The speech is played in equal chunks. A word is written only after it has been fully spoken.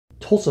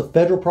Tulsa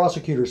federal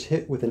prosecutors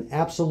hit with an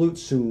absolute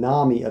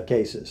tsunami of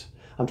cases.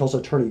 I'm Tulsa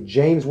attorney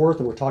James Wirth,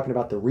 and we're talking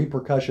about the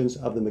repercussions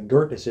of the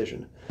McGirt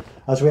decision.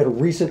 So we had a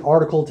recent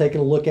article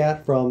taken a look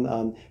at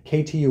from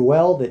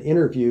KTUL that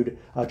interviewed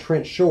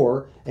Trent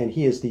Shore, and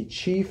he is the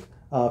Chief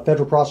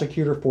Federal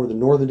Prosecutor for the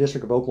Northern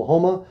District of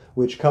Oklahoma,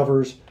 which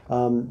covers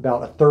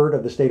about a third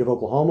of the state of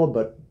Oklahoma,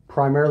 but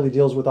primarily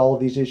deals with all of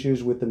these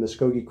issues with the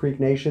Muskogee Creek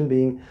Nation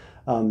being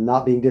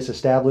not being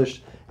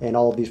disestablished, and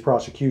all of these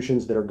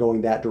prosecutions that are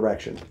going that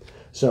direction.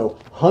 So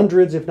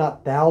hundreds, if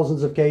not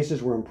thousands of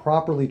cases were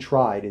improperly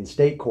tried in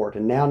state court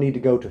and now need to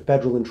go to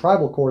federal and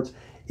tribal courts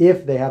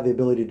if they have the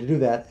ability to do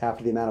that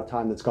after the amount of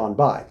time that's gone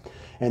by.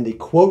 And the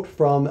quote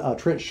from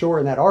Trent Shore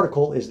in that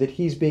article is that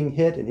he's being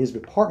hit and his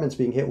department's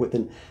being hit with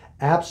an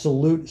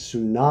absolute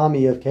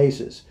tsunami of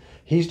cases.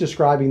 He's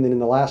describing that in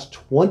the last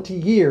 20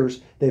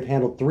 years, they've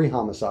handled 3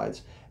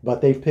 homicides,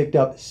 but they've picked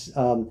up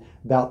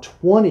about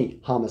 20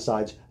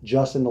 homicides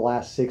just in the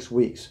last 6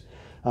 weeks.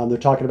 They're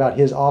talking about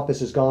his office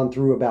has gone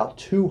through about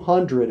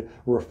 200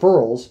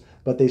 referrals,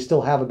 but they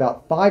still have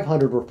about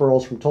 500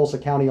 referrals from Tulsa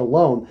County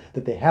alone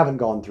that they haven't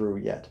gone through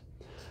yet.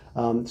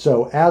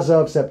 So as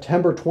of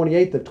September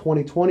 28th of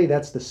 2020,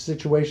 that's the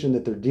situation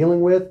that they're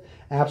dealing with.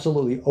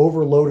 Absolutely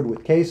overloaded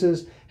with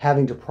cases,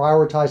 having to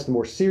prioritize the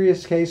more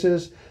serious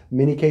cases.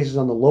 Many cases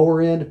on the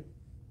lower end,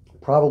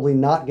 probably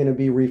not going to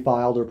be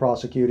refiled or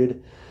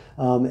prosecuted.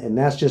 And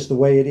that's just the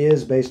way it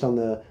is based on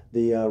the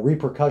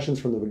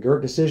repercussions from the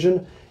McGirt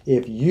decision.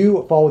 If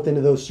you fall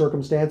within those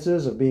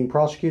circumstances of being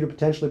prosecuted,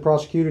 potentially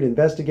prosecuted,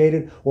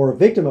 investigated, or a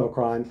victim of a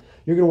crime,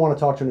 you're going to want to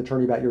talk to an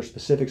attorney about your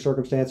specific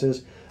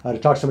circumstances. To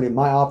talk to somebody in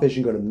my office,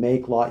 you can go to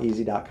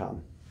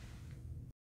makelawEasy.com.